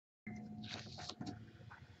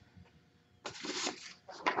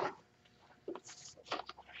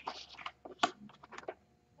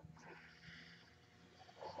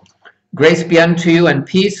Grace be unto you and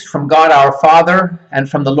peace from God our Father and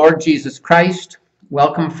from the Lord Jesus Christ.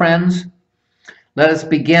 Welcome, friends. Let us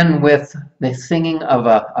begin with the singing of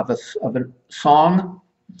a song,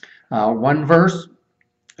 one verse.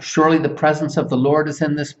 Surely the presence of the Lord is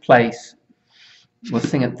in this place. We'll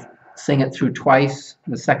sing it through twice.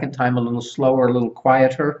 The second time a little slower, a little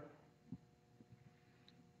quieter.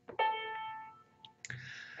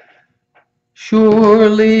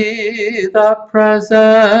 Surely the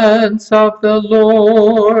presence of the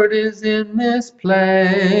Lord is in this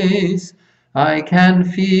place. I can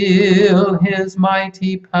feel his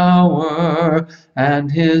mighty power and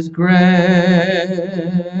his grace.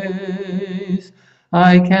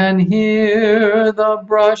 I can hear the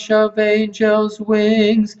brush of angels'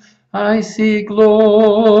 wings. I see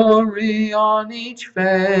glory on each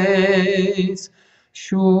face.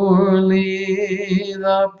 Surely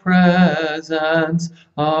the presence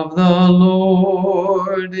of the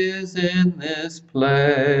Lord is in this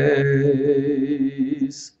place.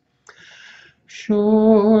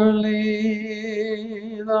 Surely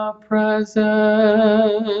the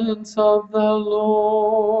presence of the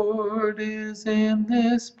Lord is in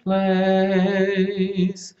this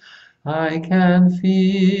place. I can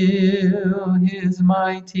feel his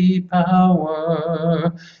mighty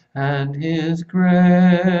power and his grace.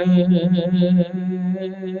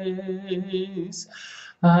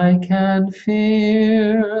 I can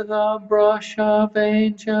fear the brush of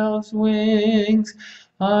angels' wings.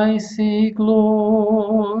 I see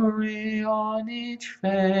glory on each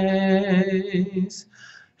face.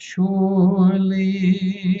 Surely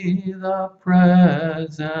the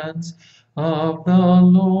presence of the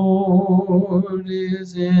Lord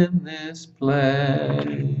is in this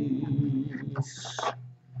place.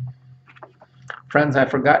 Friends, I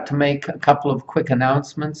forgot to make a couple of quick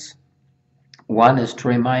announcements. One is to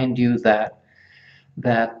remind you that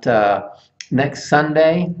next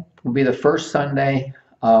Sunday will be the first Sunday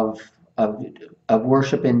of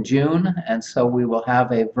worship in June, and so we will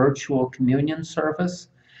have a virtual communion service.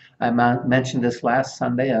 I mentioned this last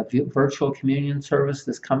Sunday, a virtual communion service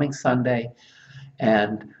this coming Sunday,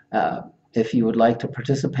 and if you would like to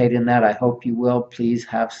participate in that, I hope you will. Please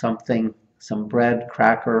have something, some bread,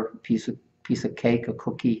 cracker, piece of cake, a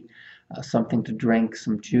cookie, something to drink,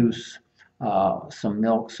 some juice, some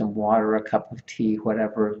milk, some water, a cup of tea,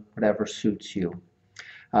 whatever suits you.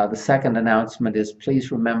 The second announcement is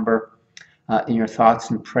please remember in your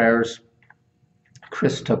thoughts and prayers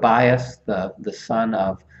Chris Tobias, the son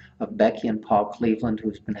of Becky and Paul Cleveland,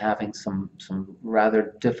 who's been having some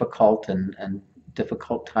rather difficult and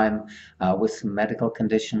difficult time with some medical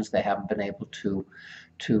conditions. They haven't been able to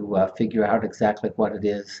figure out exactly what it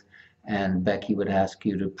is. And Becky would ask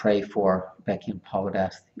you to pray for, Becky and Paul would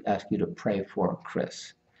ask you to pray for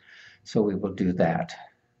Chris. So we will do that.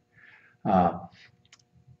 Now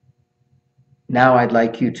I'd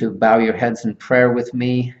like you to bow your heads in prayer with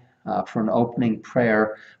me for an opening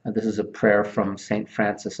prayer. This is a prayer from St.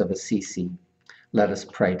 Francis of Assisi. Let us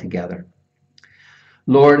pray together.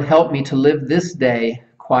 Lord, help me to live this day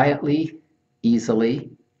quietly, easily,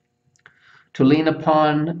 to lean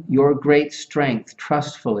upon your great strength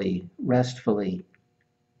trustfully, restfully,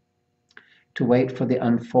 to wait for the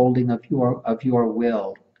unfolding of your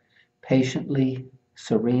will, patiently,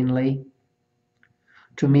 serenely,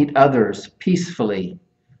 to meet others peacefully,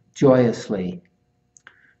 joyously,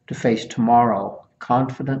 to face tomorrow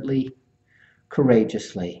confidently,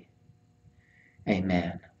 courageously.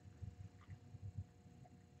 Amen.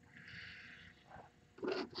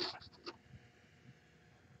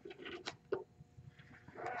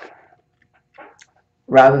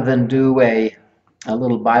 Rather than do a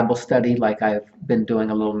little Bible study like I've been doing,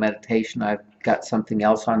 a little meditation, I've got something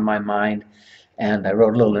else on my mind, and I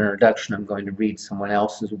wrote a little introduction. I'm going to read someone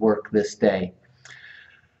else's work this day.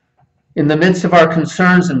 In the midst of our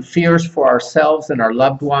concerns and fears for ourselves and our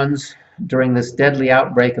loved ones during this deadly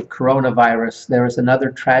outbreak of coronavirus, there is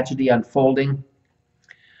another tragedy unfolding.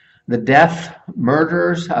 The death,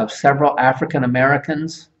 murders of several African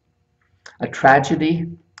Americans, a tragedy.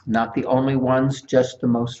 Not the only ones, just the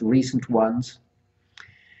most recent ones.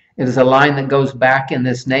 It is a line that goes back in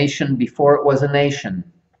this nation before it was a nation,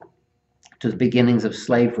 to the beginnings of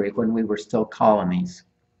slavery when we were still colonies.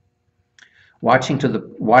 Watching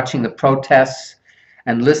the protests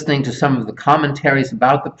and listening to some of the commentaries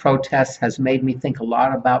about the protests has made me think a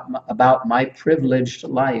lot about my privileged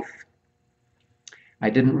life. I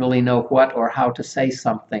didn't really know what or how to say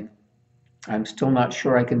something. I'm still not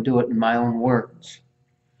sure I can do it in my own words.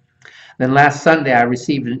 Then last Sunday, I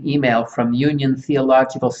received an email from Union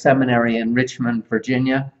Theological Seminary in Richmond,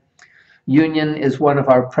 Virginia. Union is one of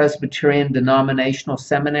our Presbyterian denominational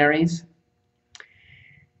seminaries.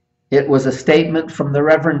 It was a statement from the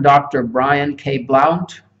Reverend Dr. Brian K.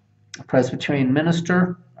 Blount, a Presbyterian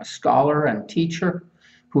minister, a scholar and teacher,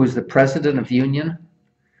 who is the president of Union,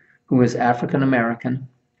 who is African American.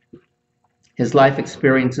 His life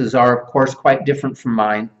experiences are, of course, quite different from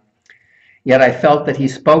mine, yet I felt that he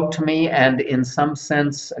spoke to me and, in some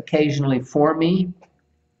sense, occasionally for me.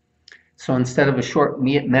 So instead of a short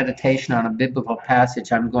meditation on a biblical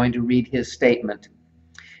passage, I'm going to read his statement.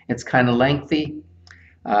 It's kind of lengthy.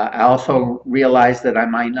 I also realized that I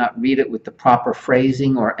might not read it with the proper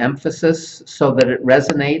phrasing or emphasis so that it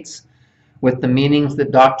resonates with the meanings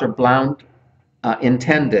that Dr. Blount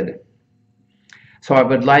intended. So I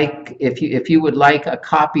would like, if you would like a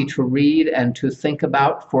copy to read and to think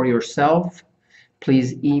about for yourself,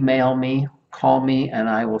 please email me, call me, and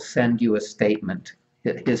I will send you a statement,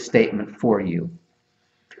 his statement for you.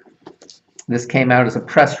 This came out as a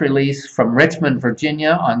press release from Richmond,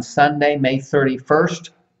 Virginia on Sunday, May 31st,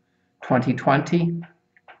 2020.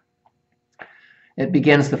 It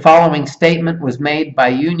begins, the following statement was made by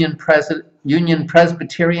Union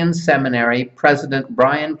Presbyterian Seminary President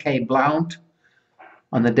Brian K. Blount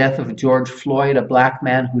on the death of George Floyd, a black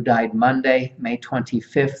man who died Monday, May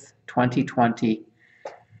 25th, 2020,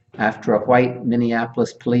 after a white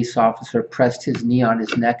Minneapolis police officer pressed his knee on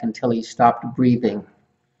his neck until he stopped breathing,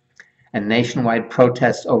 and nationwide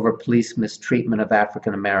protests over police mistreatment of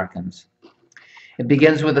African Americans. It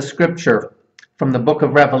begins with a scripture from the book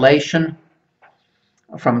of Revelation,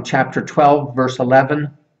 from chapter 12, verse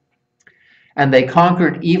 11. And they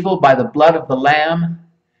conquered evil by the blood of the Lamb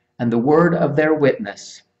and the word of their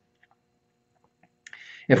witness.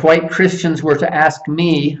 If white Christians were to ask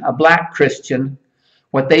me, a black Christian,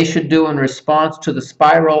 what they should do in response to the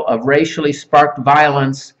spiral of racially sparked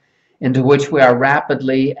violence into which we are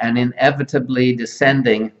rapidly and inevitably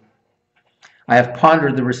descending, I have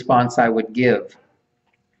pondered the response I would give.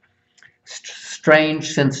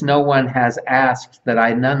 Strange, since no one has asked, that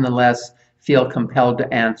I nonetheless feel compelled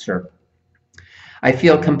to answer. I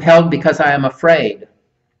feel compelled because I am afraid.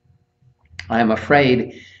 I am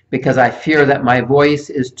afraid because I fear that my voice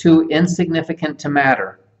is too insignificant to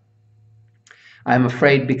matter. I am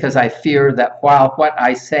afraid because I fear that while what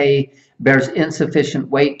I say bears insufficient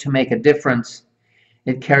weight to make a difference,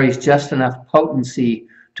 it carries just enough potency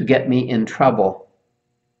to get me in trouble.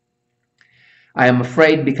 I am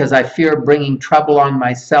afraid because I fear bringing trouble on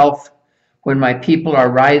myself when my people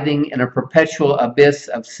are writhing in a perpetual abyss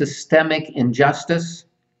of systemic injustice.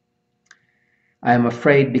 I am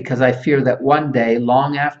afraid because I fear that one day,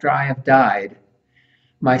 long after I have died,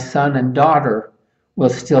 my son and daughter will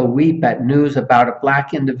still weep at news about a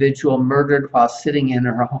black individual murdered while sitting in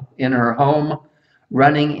her home,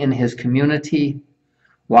 running in his community,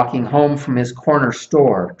 walking home from his corner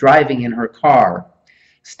store, driving in her car,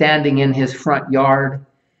 standing in his front yard,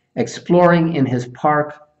 exploring in his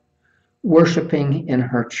park, worshiping in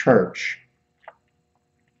her church.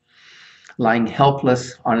 Lying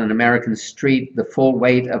helpless on an American street, the full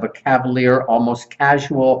weight of a cavalier, almost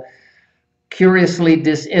casual, curiously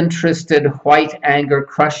disinterested white anger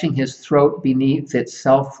crushing his throat beneath its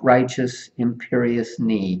self-righteous, imperious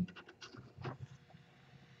knee.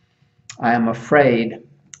 I am afraid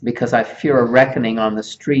because I fear a reckoning on the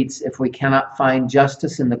streets if we cannot find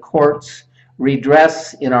justice in the courts,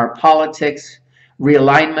 redress in our politics,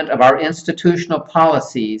 realignment of our institutional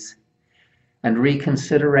policies, and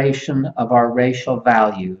reconsideration of our racial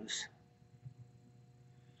values.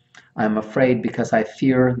 I am afraid because I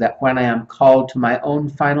fear that when I am called to my own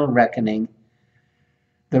final reckoning,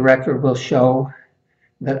 the record will show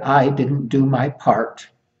that I didn't do my part.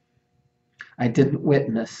 I didn't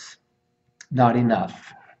witness, not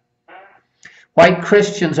enough. White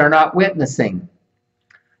Christians are not witnessing,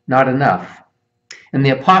 not enough. In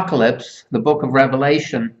the Apocalypse, the book of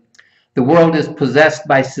Revelation, the world is possessed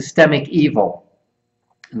by systemic evil.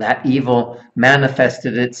 That evil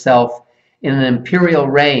manifested itself in an imperial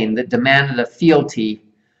reign that demanded a fealty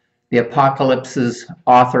the Apocalypse's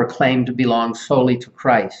author claimed to belong solely to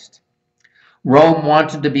Christ. Rome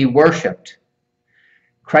wanted to be worshipped.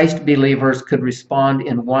 Christ believers could respond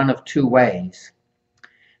in one of two ways.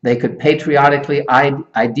 They could patriotically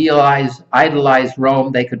idolize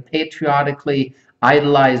Rome. They could patriotically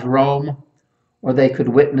idolize Rome, or they could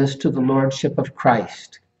witness to the lordship of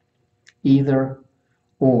Christ. Either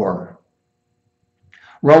or.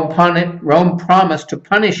 Rome promised to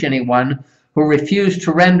punish anyone who refused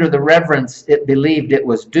to render the reverence it believed it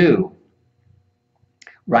was due.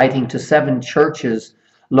 Writing to 7 churches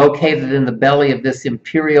located in the belly of this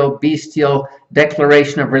imperial, bestial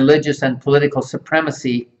declaration of religious and political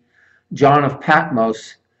supremacy, John of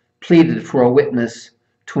Patmos pleaded for a witness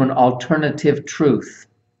to an alternative truth.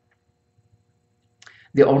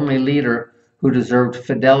 The only leader who deserved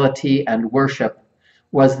fidelity and worship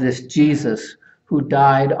was this Jesus who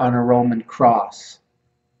died on a Roman cross.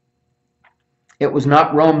 It was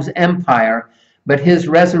not Rome's empire, but his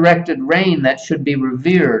resurrected reign that should be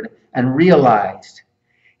revered and realized.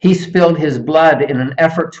 He spilled his blood in an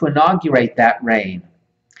effort to inaugurate that reign.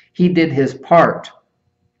 He did his part.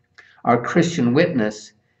 Our Christian part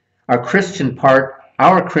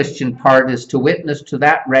is to witness to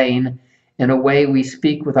that reign in a way we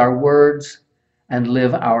speak with our words and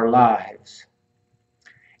live our lives.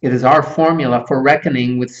 It is our formula for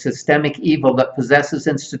reckoning with systemic evil that possesses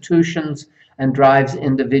institutions and drives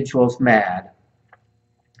individuals mad.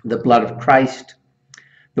 The blood of Christ,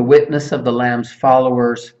 the witness of the Lamb's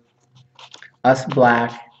followers, us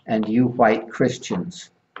black and you white Christians.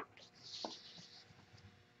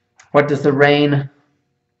 What does a reign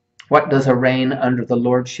under the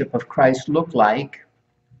lordship of Christ look like?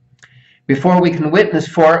 Before we can witness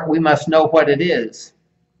for it, we must know what it is.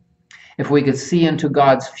 If we could see into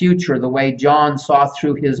God's future the way John saw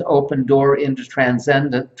through his open door into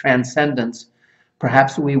transcendence,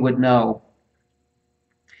 perhaps we would know.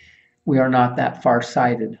 We are not that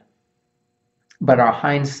far-sighted, but our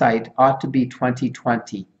hindsight ought to be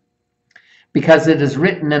 20/20, because it is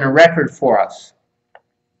written in a record for us.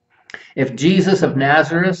 If Jesus of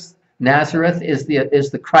Nazareth is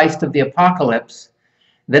the Christ of the apocalypse,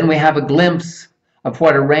 then we have a glimpse of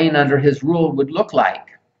what a reign under his rule would look like.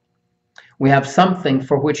 We have something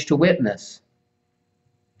for which to witness.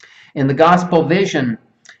 In the gospel vision,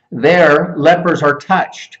 there lepers are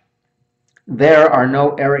touched. There are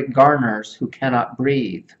no Eric Garners who cannot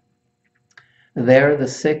breathe. There the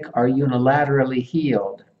sick are unilaterally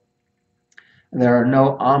healed. There are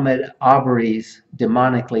no Ahmed Aubrey's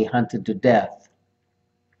demonically hunted to death.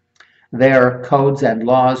 There, codes and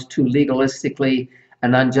laws too legalistically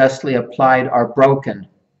and unjustly applied are broken.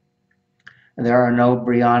 There are no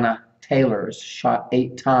Breonna Taylors shot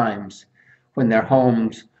 8 times when their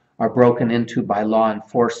homes are broken into by law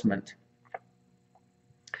enforcement.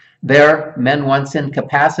 There, men once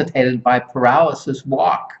incapacitated by paralysis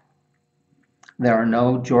walk. There are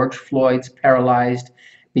no George Floyds paralyzed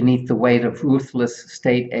beneath the weight of ruthless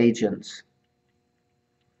state agents.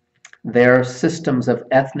 Their systems of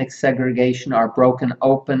ethnic segregation are broken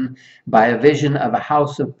open by a vision of a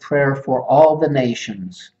house of prayer for all the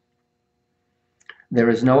nations. There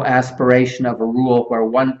is no aspiration of a rule where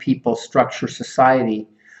one people structure society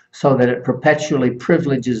so that it perpetually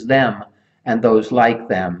privileges them and those like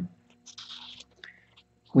them.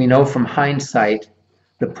 We know from hindsight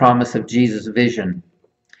the promise of Jesus' vision.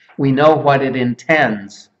 We know what it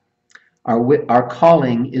intends. Our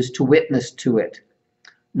calling is to witness to it,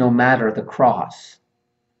 no matter the cross.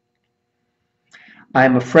 I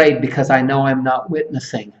am afraid because I know I'm not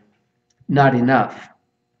witnessing, not enough.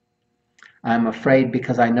 I'm afraid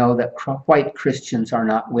because I know that white Christians are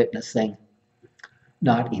not witnessing,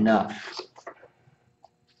 not enough.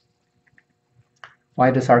 Why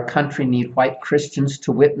does our country need white Christians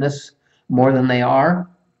to witness more than they are?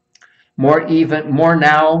 More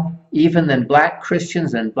now even than black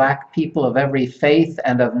Christians and black people of every faith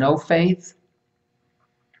and of no faith?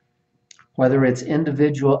 Whether it's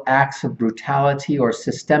individual acts of brutality or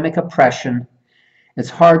systemic oppression, it's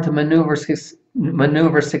hard to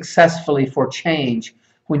maneuver successfully for change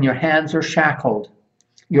when your hands are shackled,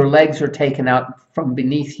 your legs are taken out from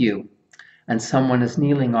beneath you, and someone is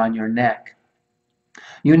kneeling on your neck.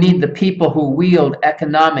 You need the people who wield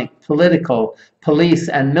economic, political, police,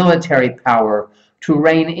 and military power to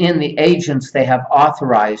rein in the agents they have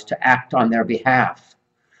authorized to act on their behalf,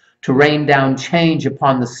 to rain down change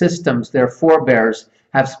upon the systems their forebears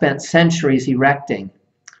have spent centuries erecting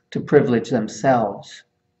to privilege themselves.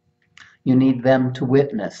 You need them to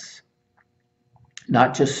witness,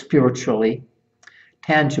 not just spiritually,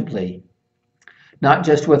 tangibly, not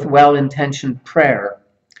just with well-intentioned prayer,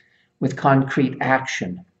 with concrete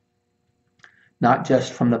action, not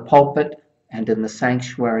just from the pulpit and in the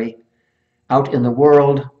sanctuary, out in the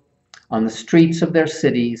world, on the streets of their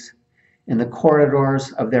cities, in the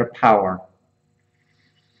corridors of their power.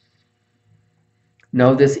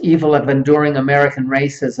 No, this evil of enduring American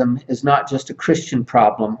racism is not just a Christian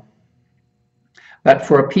problem, but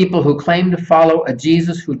for a people who claim to follow a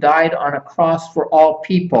Jesus who died on a cross for all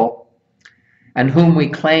people, and whom we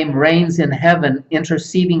claim reigns in heaven,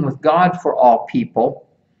 interceding with God for all people,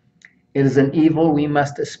 it is an evil we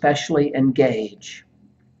must especially engage.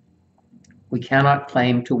 We cannot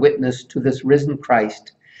claim to witness to this risen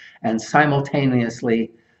Christ and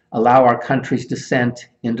simultaneously allow our country's descent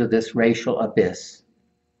into this racial abyss.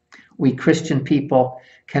 We Christian people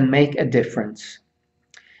can make a difference.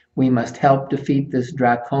 We must help defeat this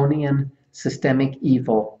draconian systemic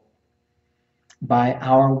evil by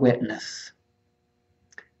our witness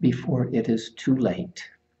before it is too late.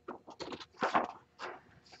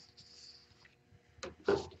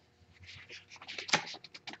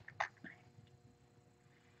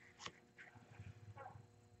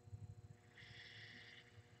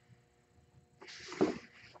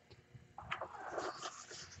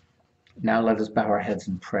 Now let us bow our heads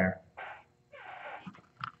in prayer.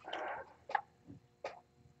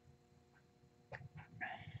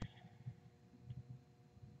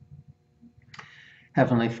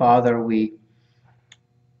 Heavenly Father, we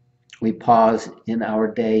pause in our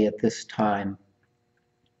day at this time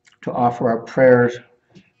to offer our prayers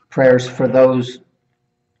for those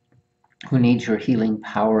who need your healing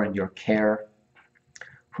power and your care,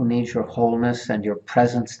 who need your wholeness and your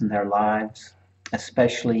presence in their lives,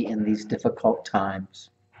 especially in these difficult times.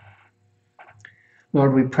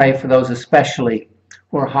 Lord, we pray for those especially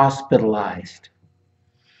who are hospitalized,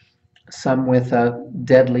 some with a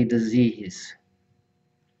deadly disease,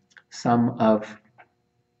 some of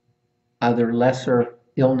other lesser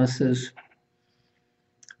illnesses,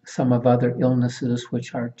 some of other illnesses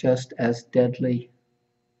which are just as deadly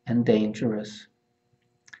and dangerous.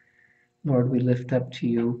 Lord, we lift up to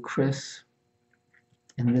you Chris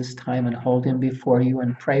in this time and hold him before you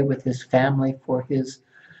and pray with his family for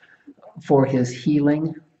his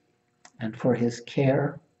healing and for his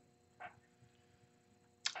care.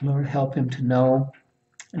 Lord, help him to know,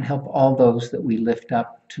 and help all those that we lift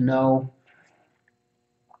up to know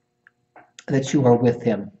that you are with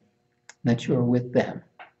him, that you are with them,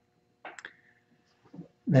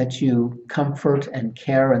 that you comfort and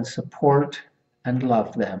care and support and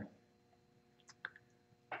love them.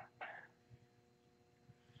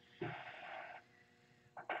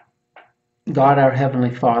 God, our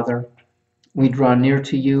Heavenly Father, we draw near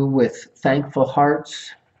to you with thankful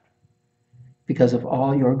hearts because of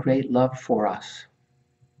all your great love for us.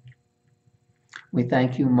 We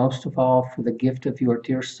thank you most of all for the gift of your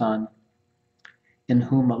dear Son, in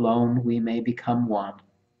whom alone we may become one.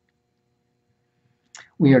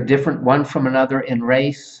 We are different one from another in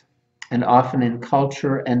race, and often in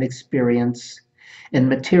culture and experience, in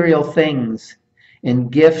material things, in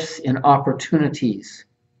gifts, in opportunities.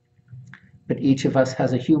 But each of us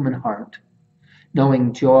has a human heart,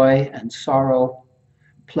 knowing joy and sorrow,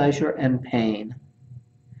 pleasure and pain.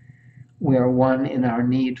 We are one in our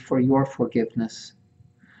need for your forgiveness,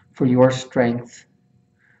 for your strength,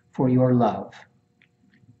 for your love.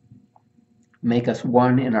 Make us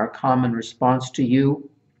one in our common response to you,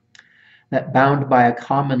 that bound by a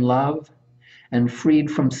common love and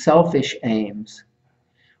freed from selfish aims,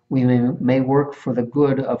 we may work for the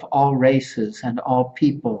good of all races and all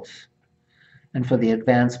peoples, and for the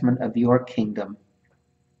advancement of your kingdom.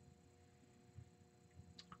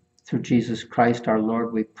 Through Jesus Christ our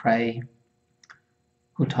Lord we pray,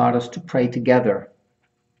 who taught us to pray together.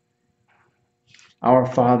 Our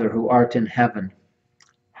Father who art in heaven,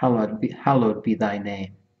 hallowed be thy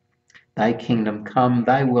name. Thy kingdom come,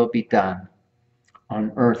 thy will be done,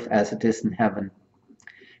 on earth as it is in heaven.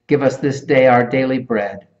 Give us this day our daily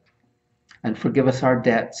bread, and forgive us our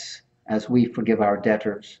debts as we forgive our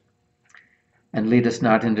debtors. And lead us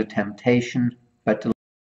not into temptation, but